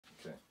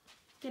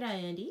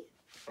G'day, Andy.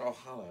 Oh,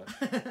 hello.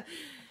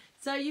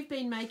 So you've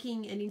been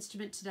making an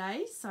instrument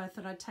today, so I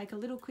thought I'd take a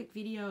little quick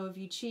video of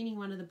you tuning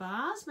one of the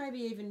bars, maybe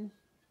even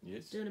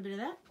doing a bit of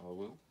that. I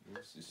will.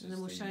 Yes, this And is then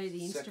we'll show you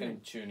the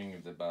instrument. second tuning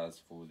of the bars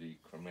for the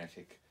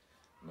chromatic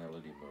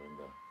melody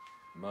marimba,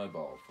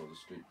 mobile for the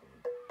street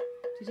band.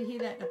 Did you hear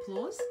that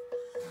applause?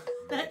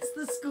 That's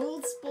the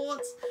school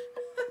sports.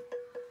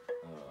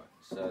 Alright,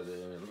 so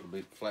they're a little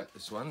bit flat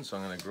this one, so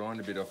I'm going to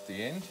grind a bit off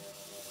the end.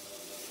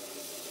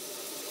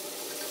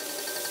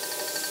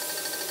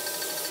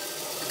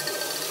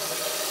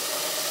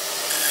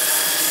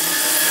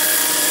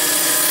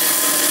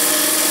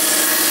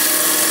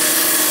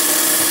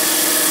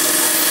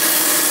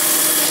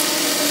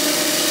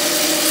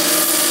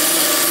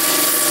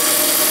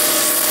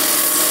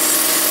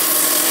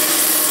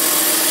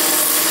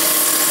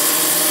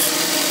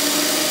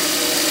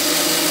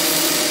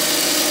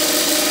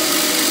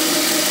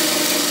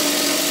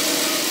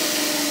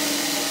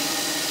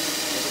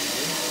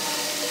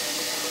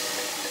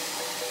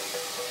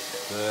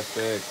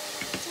 Perfect.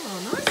 Oh,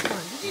 nice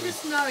one. Did you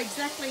just know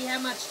exactly how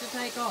much to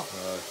take off?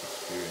 Oh, it's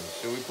experience.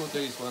 Shall we put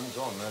these ones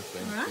on? That's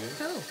been All right,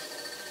 cool.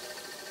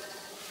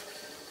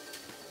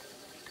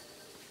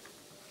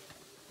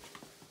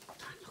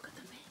 Don't look at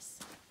the mess.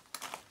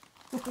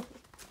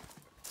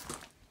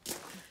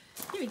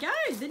 Here we go,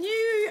 the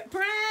new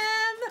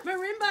Pram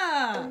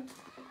Marimba.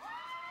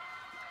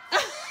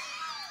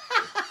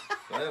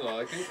 They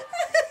like it.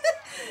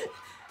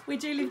 We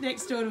do live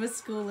next door to a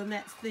school and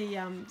that's the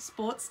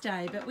sports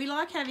day, but we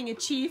like having a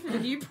cheer for the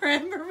new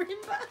Pram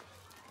Marimba.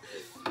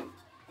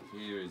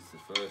 Here is the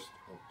first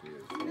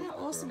octave. How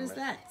awesome is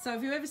that? So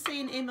if you ever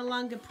see an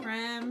Emalunga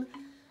Pram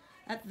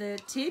at the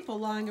tip or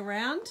lying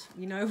around,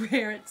 you know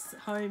where its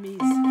home is.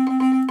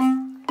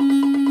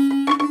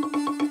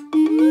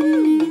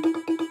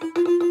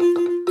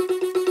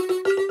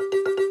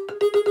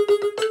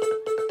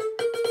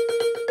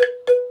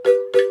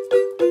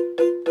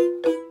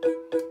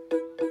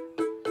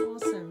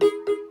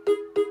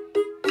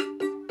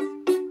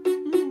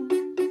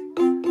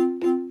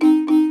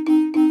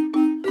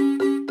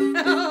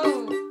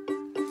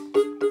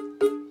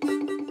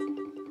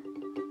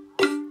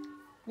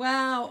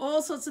 Wow,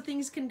 all sorts of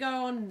things can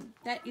go on.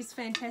 That is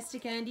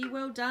fantastic, Andy.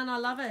 Well done. I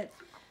love it.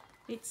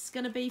 It's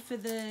going to be for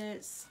the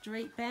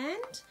street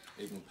band.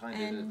 Even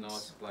painted it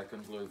nice black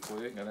and blue for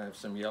you. Going to have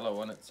some yellow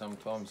on it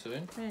sometime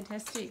soon.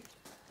 Fantastic.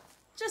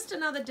 Just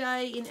another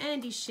day in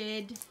Andy's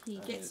shed. He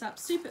gets up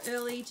super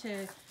early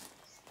to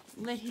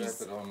let his...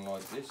 Strap it on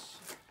like this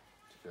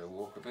to go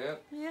walk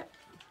about. Yep.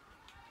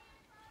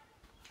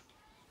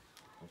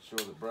 Make sure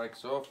the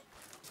brake's off.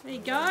 There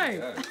you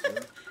go.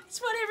 It's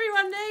what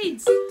everyone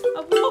needs.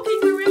 A walking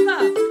marimba.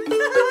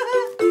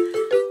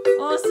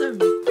 Awesome.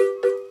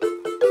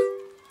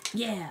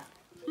 Yeah.